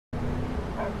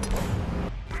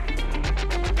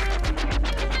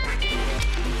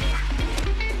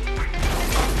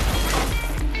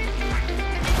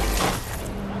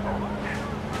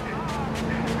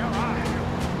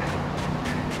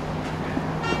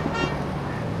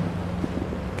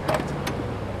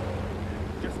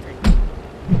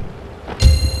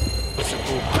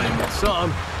So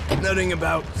I'm netting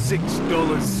about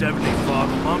 $6.75 a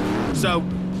month. So,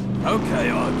 okay,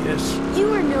 I guess.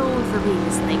 You are known for being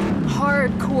this, like,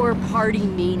 hardcore party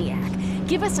maniac.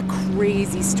 Give us a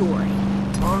crazy story.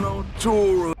 On a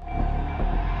tour of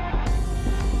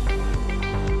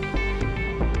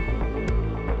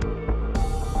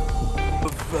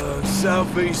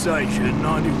Southeast Asia in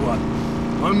 '91.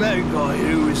 I met a guy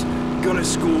who was gonna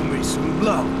score me some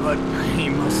blow, but he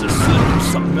must have slipped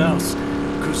something else.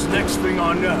 Because next thing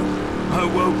I know, I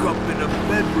woke up in a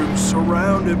bedroom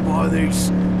surrounded by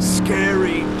these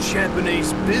scary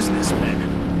Japanese businessmen.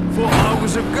 Thought I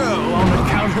was a girl on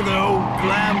account of the whole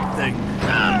glam thing.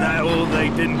 And that all they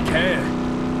didn't care.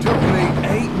 Took me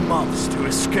 8 months to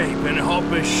escape and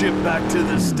hop a ship back to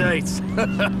the States.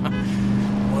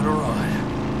 What a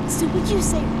ride. So would you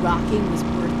say rocking was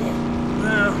worth it?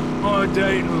 Well, my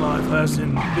dating life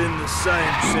hasn't been the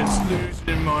same since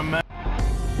losing my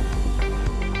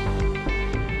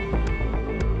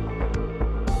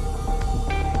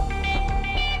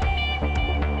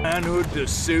manhood to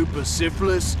super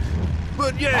syphilis.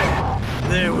 But yeah,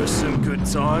 there were some good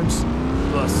times.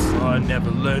 Plus, I never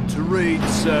learned to read,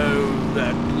 so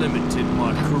that limited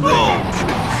my career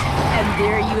options. And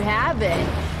there you have it.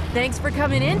 Thanks for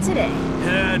coming in today.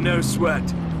 Yeah, no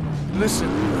sweat. Listen,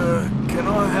 can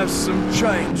I have some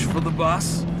change for the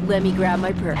bus? Let me grab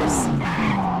my purse.